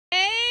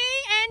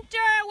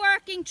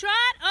walking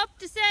trot up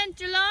the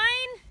center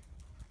line.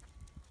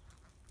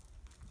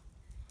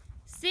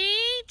 C,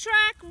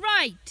 track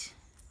right.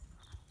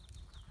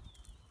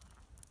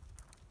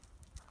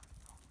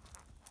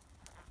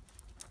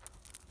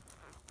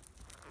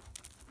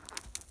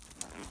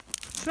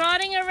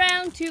 Trotting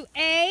around to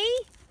A,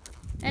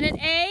 and at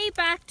A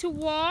back to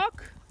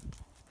walk.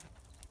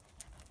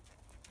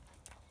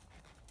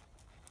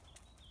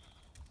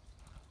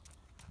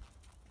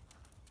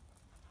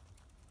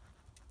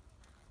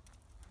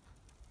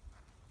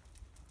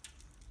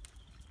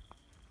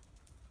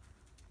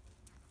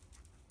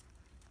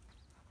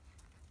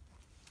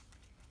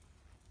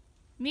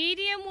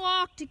 Medium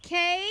walk to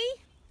K,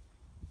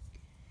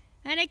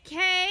 and at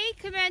K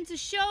commence a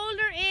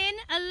shoulder in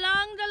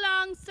along the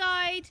long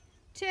side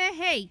to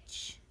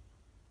H.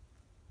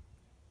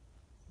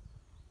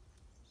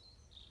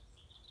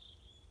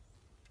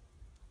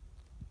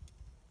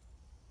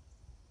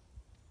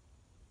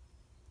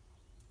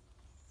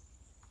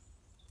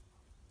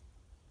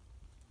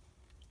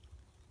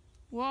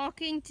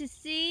 Walking to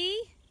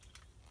C,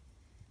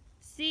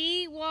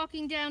 C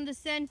walking down the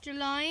center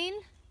line,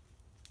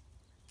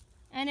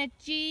 and at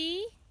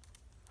G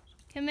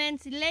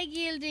commence leg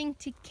yielding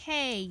to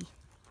K.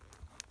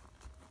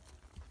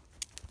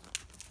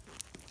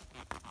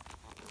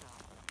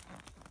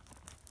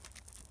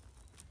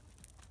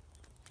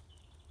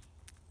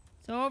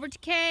 So over to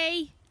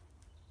K.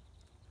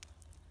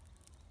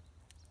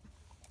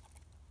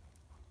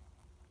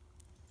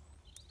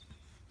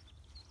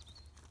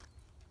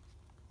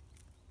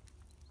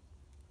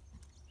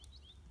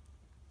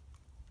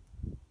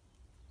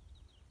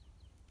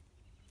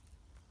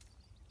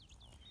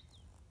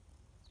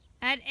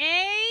 At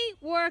A,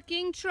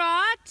 working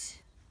trot.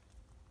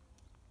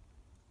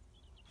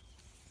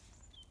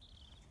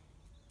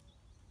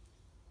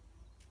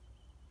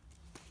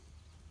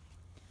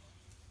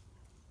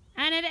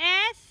 And at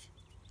F,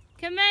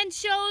 commence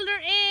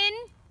shoulder in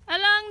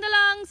along the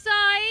long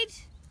side,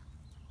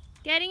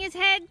 getting his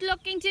head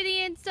looking to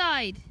the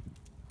inside.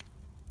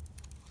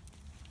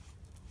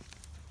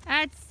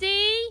 At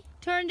C,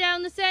 turn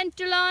down the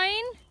center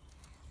line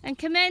and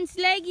commence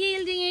leg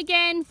yielding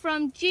again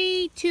from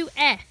G to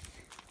F.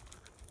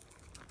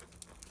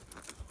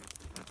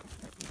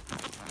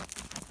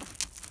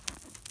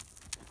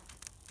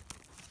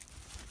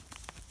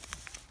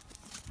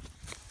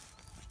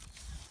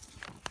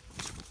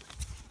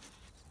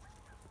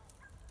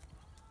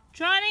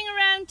 Trotting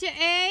around to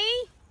A,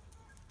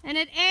 and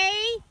at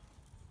A,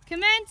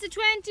 commence a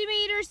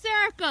 20-meter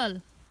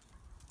circle.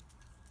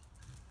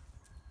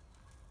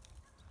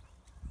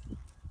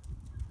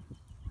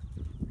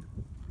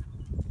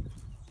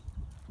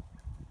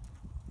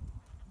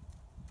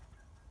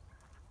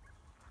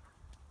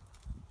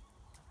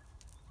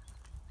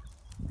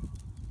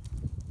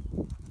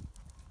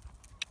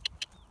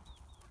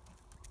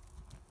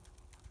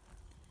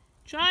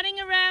 Trotting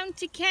around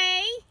to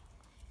K,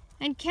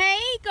 and K,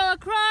 go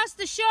across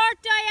the short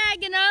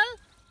diagonal,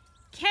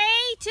 K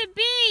to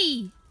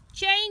B,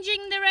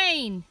 changing the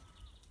rein.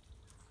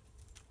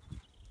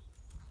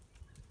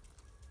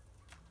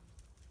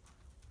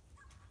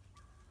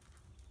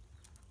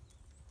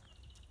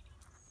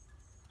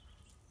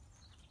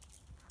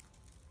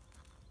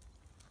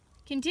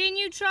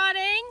 Continue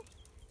trotting,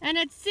 and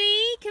at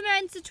C,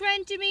 commence a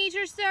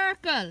 20-meter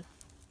circle.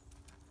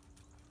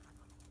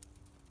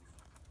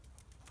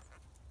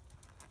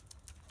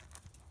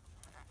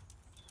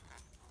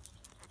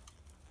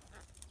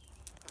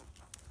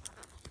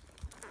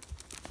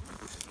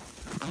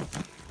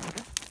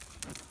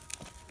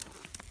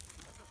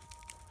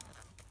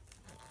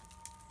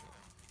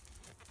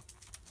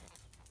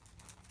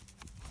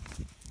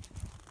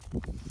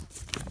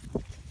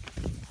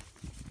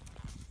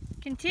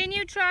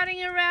 Continue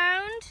trotting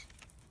around,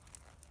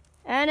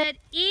 and at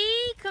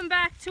E, come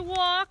back to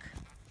walk.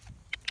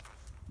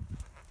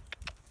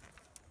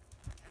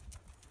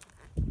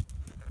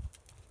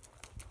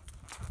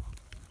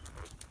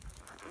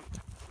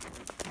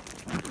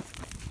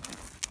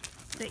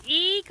 So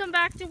E, come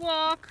back to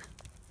walk.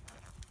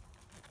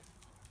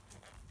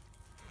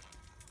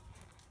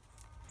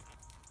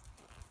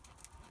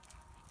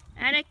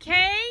 And a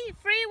K,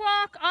 free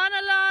walk on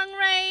a long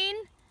rein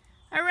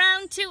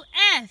around to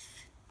F.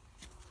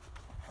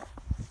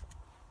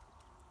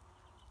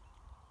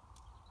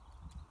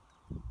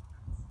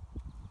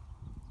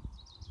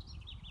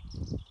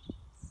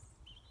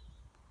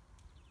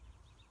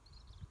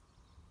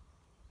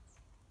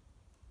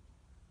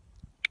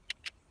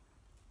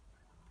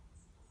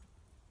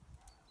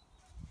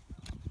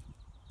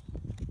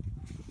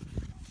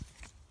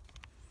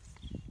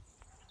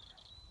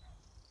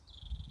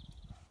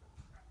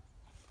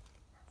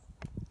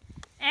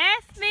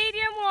 F,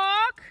 medium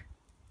walk,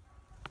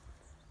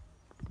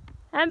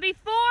 and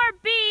before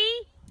B,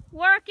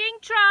 working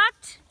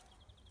trot,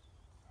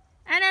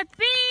 and at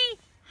B,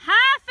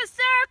 half a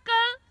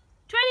circle,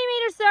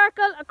 20-meter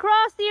circle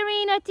across the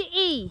arena to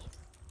E.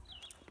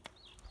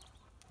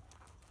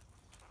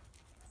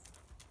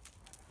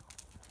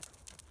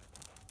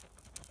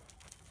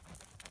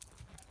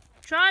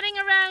 Trotting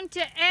around to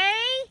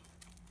A,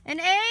 An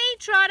A,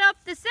 trot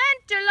up the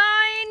centre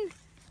line.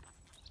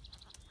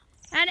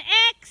 An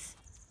X,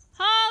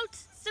 halt,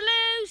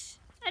 salute,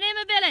 and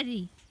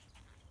immobility.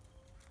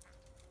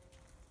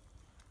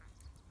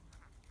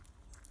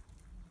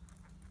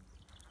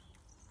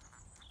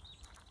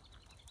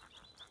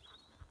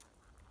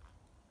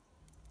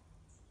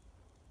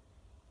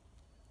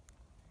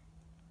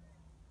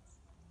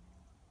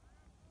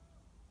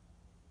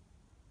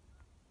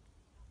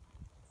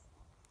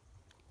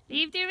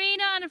 Leave the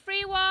arena on a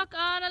free walk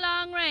on a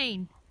long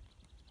rein.